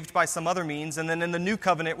was saved by some other means, and then in the new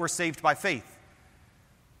covenant we're saved by faith.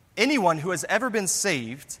 Anyone who has ever been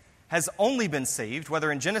saved has only been saved,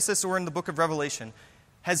 whether in Genesis or in the book of Revelation,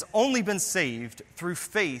 has only been saved through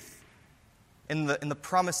faith in the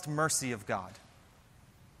promised mercy of God.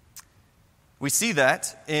 We see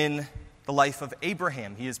that in the life of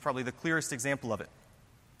Abraham. He is probably the clearest example of it.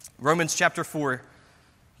 Romans chapter 4,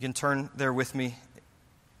 you can turn there with me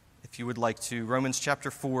if you would like to. Romans chapter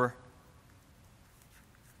 4,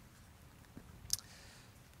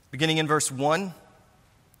 beginning in verse 1.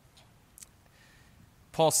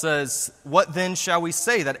 Paul says, "What then shall we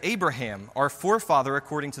say that Abraham, our forefather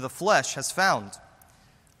according to the flesh, has found?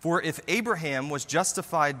 For if Abraham was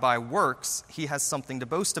justified by works, he has something to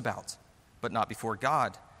boast about, but not before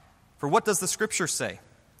God. For what does the Scripture say?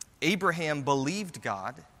 Abraham believed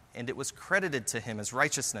God, and it was credited to him as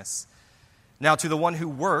righteousness. Now to the one who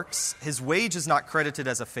works, his wage is not credited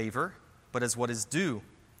as a favor, but as what is due.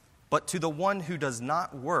 But to the one who does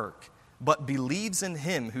not work, but believes in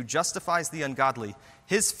him who justifies the ungodly,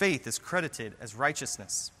 his faith is credited as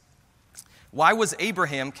righteousness." Why was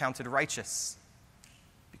Abraham counted righteous?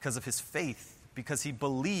 Because of his faith, because he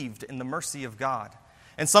believed in the mercy of God.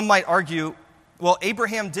 And some might argue, well,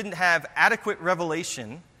 Abraham didn't have adequate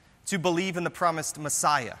revelation to believe in the promised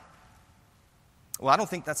Messiah. Well, I don't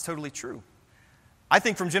think that's totally true. I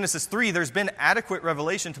think from Genesis 3, there's been adequate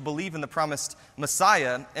revelation to believe in the promised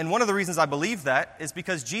Messiah. And one of the reasons I believe that is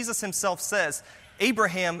because Jesus himself says,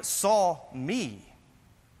 "Abraham saw me."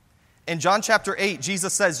 In John chapter 8,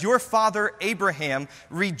 Jesus says, "Your father Abraham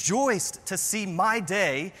rejoiced to see my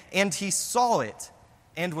day, and he saw it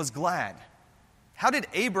and was glad." How did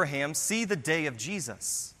Abraham see the day of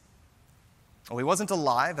Jesus? Well, he wasn't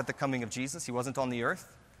alive at the coming of Jesus. He wasn't on the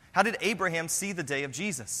earth. How did Abraham see the day of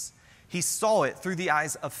Jesus? He saw it through the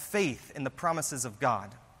eyes of faith in the promises of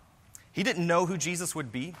God. He didn't know who Jesus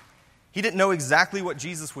would be. He didn't know exactly what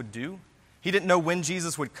Jesus would do. He didn't know when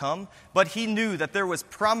Jesus would come, but he knew that there was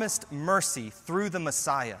promised mercy through the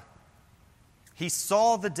Messiah. He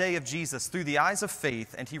saw the day of Jesus through the eyes of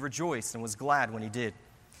faith, and he rejoiced and was glad when he did.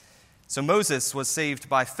 So Moses was saved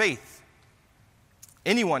by faith.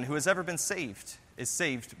 Anyone who has ever been saved is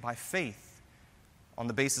saved by faith on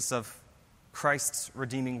the basis of Christ's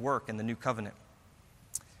redeeming work in the new covenant.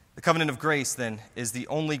 The covenant of grace, then, is the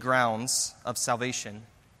only grounds of salvation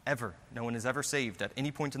ever. No one is ever saved at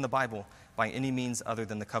any point in the Bible by any means other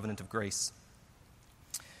than the covenant of grace.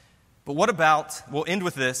 But what about, we'll end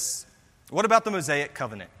with this, what about the Mosaic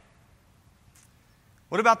covenant?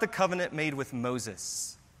 What about the covenant made with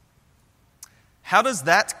Moses? How does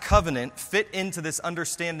that covenant fit into this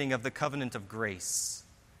understanding of the covenant of grace?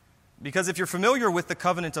 Because if you're familiar with the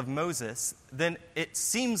covenant of Moses, then it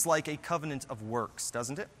seems like a covenant of works,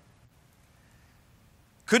 doesn't it?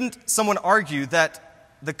 Couldn't someone argue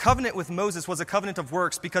that the covenant with Moses was a covenant of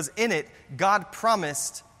works because in it, God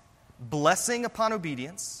promised blessing upon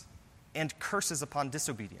obedience and curses upon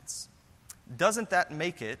disobedience? Doesn't that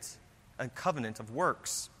make it a covenant of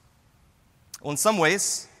works? Well, in some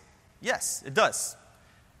ways, yes, it does.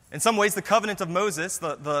 In some ways, the covenant of Moses,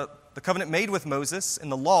 the covenant made with Moses in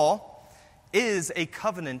the law, is a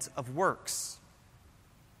covenant of works.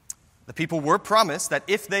 The people were promised that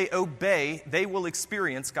if they obey, they will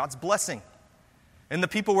experience God's blessing. And the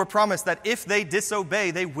people were promised that if they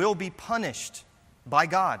disobey, they will be punished by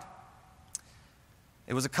God.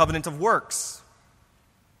 It was a covenant of works.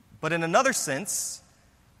 But in another sense,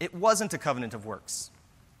 it wasn't a covenant of works.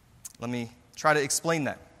 Let me try to explain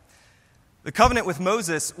that. The covenant with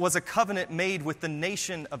Moses was a covenant made with the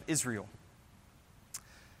nation of Israel.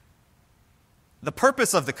 The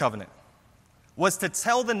purpose of the covenant was to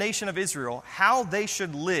tell the nation of Israel how they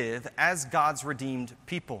should live as God's redeemed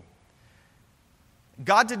people.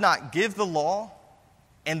 God did not give the law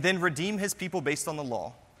and then redeem his people based on the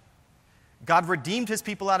law. God redeemed his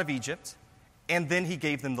people out of Egypt, and then he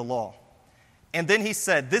gave them the law. And then he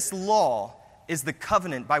said, this law is the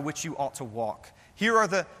covenant by which you ought to walk. Here are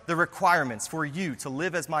the requirements for you to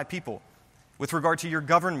live as my people with regard to your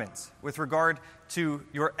government, with regard to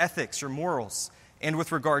your ethics, your morals, and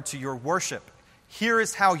with regard to your worship. Here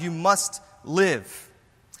is how you must live.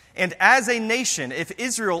 And as a nation, if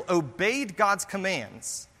Israel obeyed God's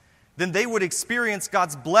commands, then they would experience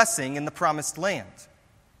God's blessing in the promised land.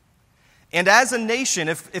 And as a nation,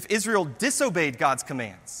 if Israel disobeyed God's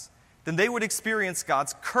commands, then they would experience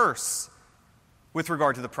God's curse with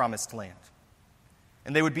regard to the promised land.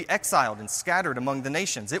 And they would be exiled and scattered among the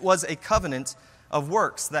nations. It was a covenant of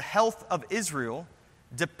works. The health of Israel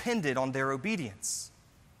depended on their obedience.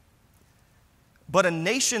 But a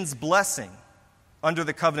nation's blessing under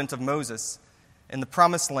the covenant of Moses in the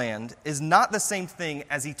promised land is not the same thing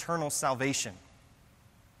as eternal salvation.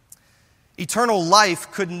 Eternal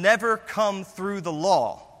life could never come through the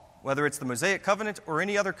law, whether it's the Mosaic covenant or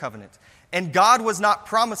any other covenant. And God was not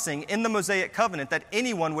promising in the Mosaic covenant that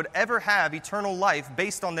anyone would ever have eternal life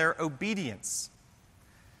based on their obedience.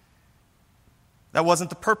 That wasn't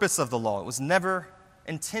the purpose of the law. It was never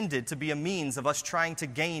intended to be a means of us trying to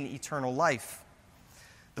gain eternal life.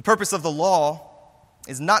 The purpose of the law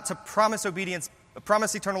is not to promise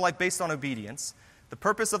eternal life based on obedience. The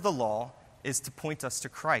purpose of the law is to point us to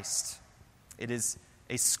Christ. It is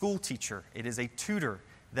a school teacher. It is a tutor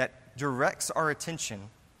that directs our attention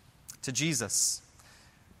to Jesus.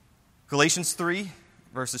 Galatians 3,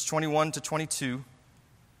 verses 21 to 22.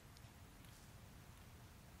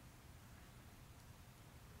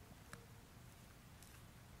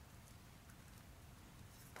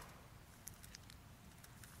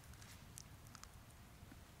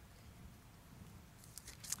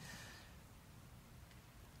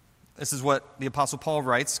 This is what the Apostle Paul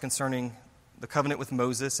writes concerning the covenant with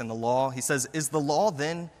Moses and the law. He says, "Is the law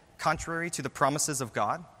then contrary to the promises of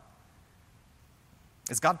God?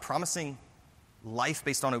 Is God promising life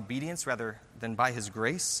based on obedience rather than by his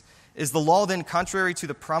grace? Is the law then contrary to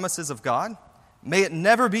the promises of God? May it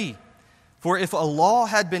never be. For if a law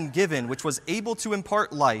had been given which was able to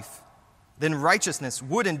impart life, then righteousness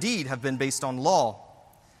would indeed have been based on law.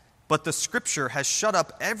 But the Scripture has shut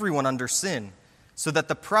up everyone under sin, so that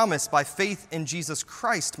the promise by faith in Jesus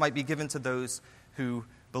Christ might be given to those who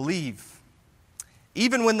believe."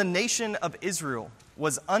 Even when the nation of Israel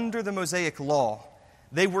was under the Mosaic law,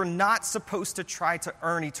 they were not supposed to try to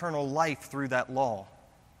earn eternal life through that law.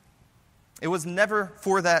 It was never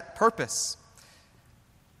for that purpose.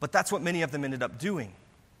 But that's what many of them ended up doing.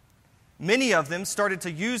 Many of them started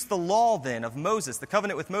to use the law then of Moses, the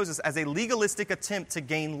covenant with Moses, as a legalistic attempt to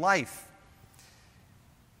gain life.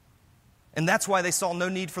 And that's why they saw no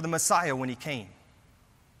need for the Messiah when he came.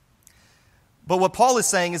 But what Paul is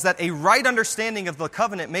saying is that a right understanding of the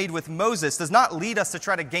covenant made with Moses does not lead us to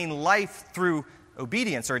try to gain life through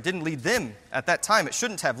obedience, or it didn't lead them at that time. It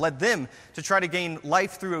shouldn't have led them to try to gain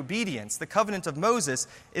life through obedience. The covenant of Moses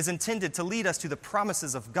is intended to lead us to the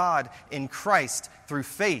promises of God in Christ through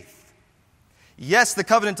faith. Yes, the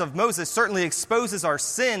covenant of Moses certainly exposes our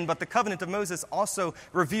sin, but the covenant of Moses also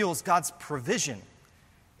reveals God's provision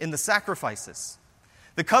in the sacrifices.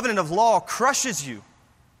 The covenant of law crushes you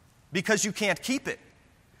because you can't keep it.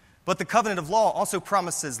 But the covenant of law also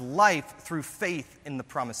promises life through faith in the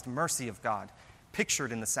promised mercy of God,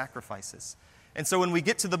 pictured in the sacrifices. And so when we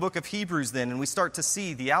get to the book of Hebrews then, and we start to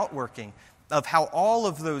see the outworking of how all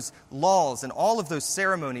of those laws and all of those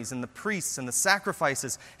ceremonies and the priests and the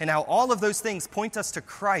sacrifices and how all of those things point us to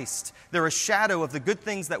Christ, they're a shadow of the good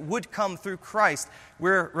things that would come through Christ,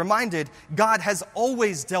 we're reminded God has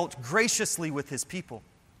always dealt graciously with his people.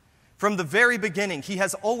 From the very beginning, he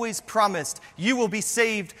has always promised, you will be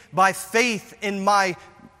saved by faith in my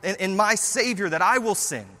Savior that I will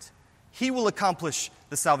send. He will accomplish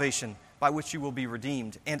the salvation by which you will be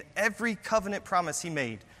redeemed. And every covenant promise he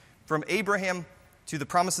made, from Abraham to the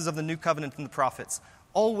promises of the new covenant and the prophets,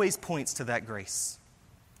 always points to that grace.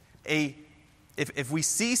 If we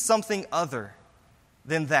see something other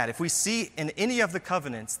than that, if we see in any of the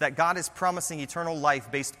covenants that God is promising eternal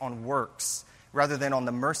life based on works rather than on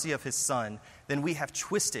the mercy of his Son, then we have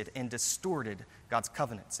twisted and distorted God's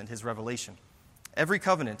covenants and his revelation. Every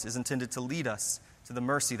covenant is intended to lead us to the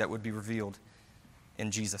mercy that would be revealed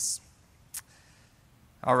in Jesus.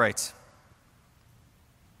 All right.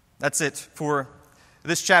 That's it for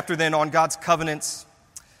this chapter then on God's covenants.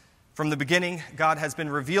 From the beginning, God has been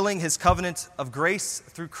revealing his covenant of grace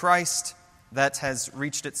through Christ that has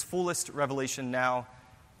reached its fullest revelation now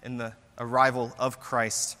in the arrival of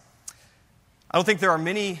Christ. I don't think there are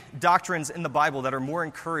many doctrines in the Bible that are more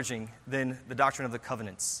encouraging than the doctrine of the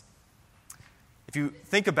covenants. If you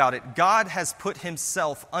think about it, God has put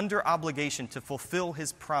himself under obligation to fulfill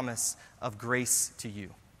his promise of grace to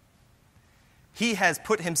you. He has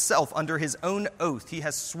put himself under his own oath. He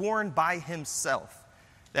has sworn by himself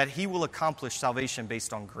that he will accomplish salvation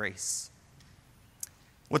based on grace.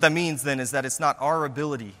 What that means then is that it's not our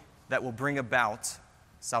ability that will bring about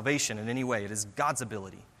salvation in any way. It is God's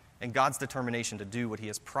ability and God's determination to do what he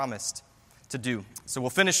has promised to do. So we'll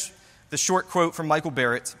finish the short quote from Michael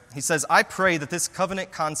Barrett. He says, I pray that this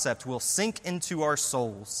covenant concept will sink into our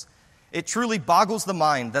souls. It truly boggles the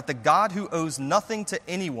mind that the God who owes nothing to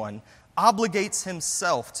anyone obligates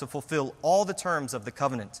himself to fulfill all the terms of the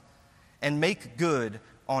covenant and make good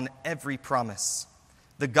on every promise.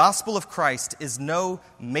 The gospel of Christ is no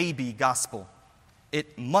maybe gospel.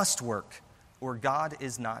 It must work, or God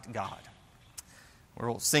is not God.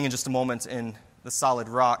 We'll sing in just a moment in The Solid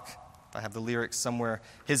Rock. I have the lyrics somewhere.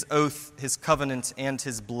 His oath, his covenant, and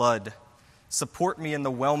his blood support me in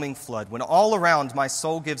the whelming flood. When all around my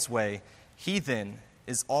soul gives way, he then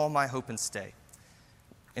is all my hope and stay.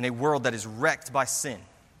 In a world that is wrecked by sin,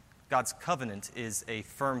 God's covenant is a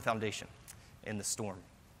firm foundation in the storm.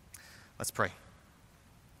 Let's pray.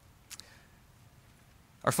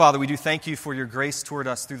 Our Father, we do thank you for your grace toward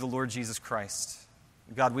us through the Lord Jesus Christ.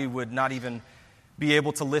 God, we would not even be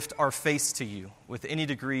able to lift our face to you with any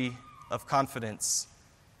degree of confidence.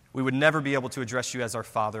 We would never be able to address you as our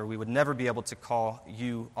Father. We would never be able to call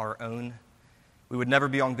you our own. We would never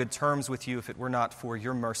be on good terms with you if it were not for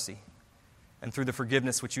your mercy and through the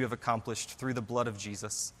forgiveness which you have accomplished through the blood of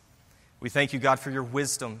Jesus. We thank you, God, for your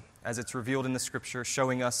wisdom as it's revealed in the Scripture,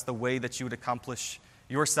 showing us the way that you would accomplish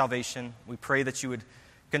your salvation. We pray that you would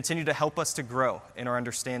continue to help us to grow in our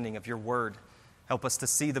understanding of your word. Help us to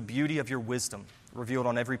see the beauty of your wisdom revealed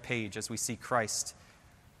on every page as we see Christ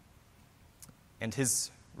and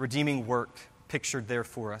his redeeming work pictured there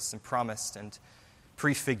for us and promised and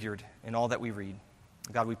prefigured in all that we read.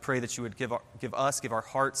 God, we pray that you would give our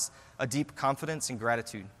hearts a deep confidence and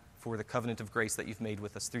gratitude for the covenant of grace that you've made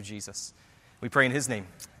with us through Jesus. We pray in his name.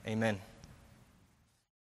 Amen.